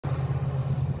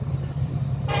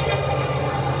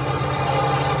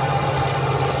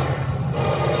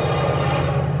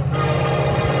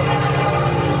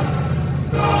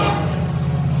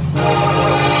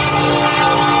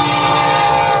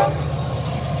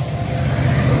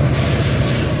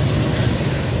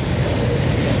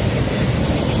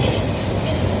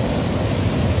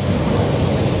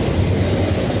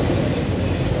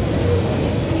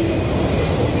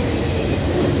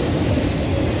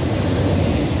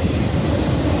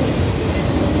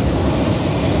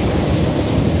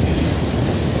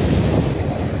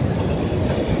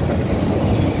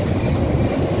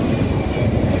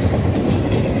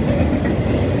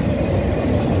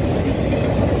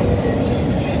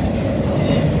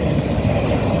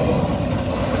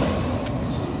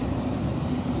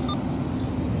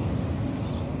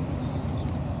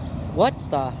What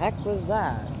the heck was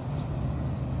that?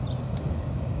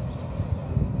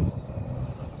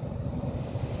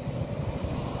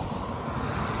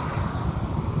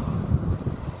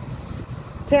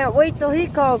 Can't wait till he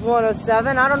calls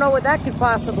 107. I don't know what that could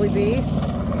possibly be.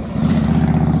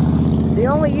 The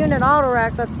only unit auto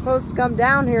rack that's supposed to come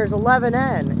down here is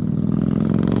 11N.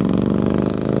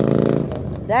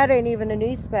 That ain't even an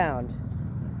eastbound.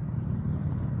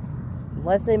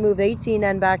 Unless they move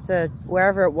 18N back to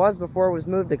wherever it was before it was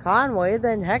moved to Conway,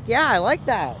 then heck yeah, I like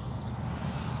that.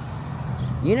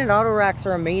 Unit auto racks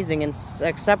are amazing,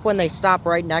 except when they stop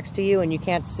right next to you and you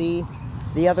can't see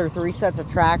the other 3 sets of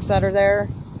tracks that are there.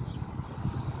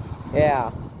 Yeah.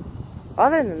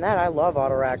 Other than that, I love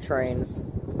auto rack trains.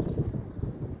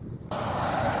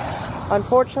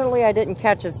 Unfortunately, I didn't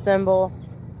catch his symbol.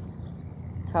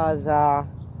 Because,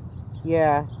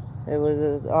 yeah,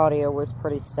 the audio was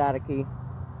pretty staticky.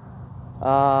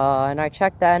 And I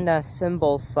checked that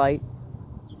symbol site.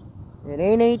 It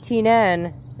ain't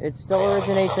 18N. It still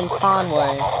originates in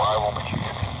Conway.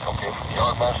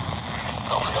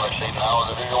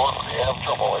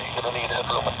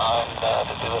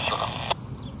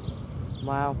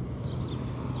 Wow.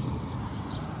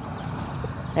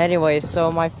 Anyway,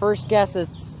 so my first guess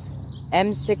is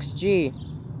M6G.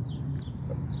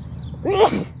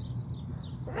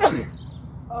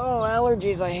 Oh,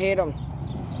 allergies, I hate them.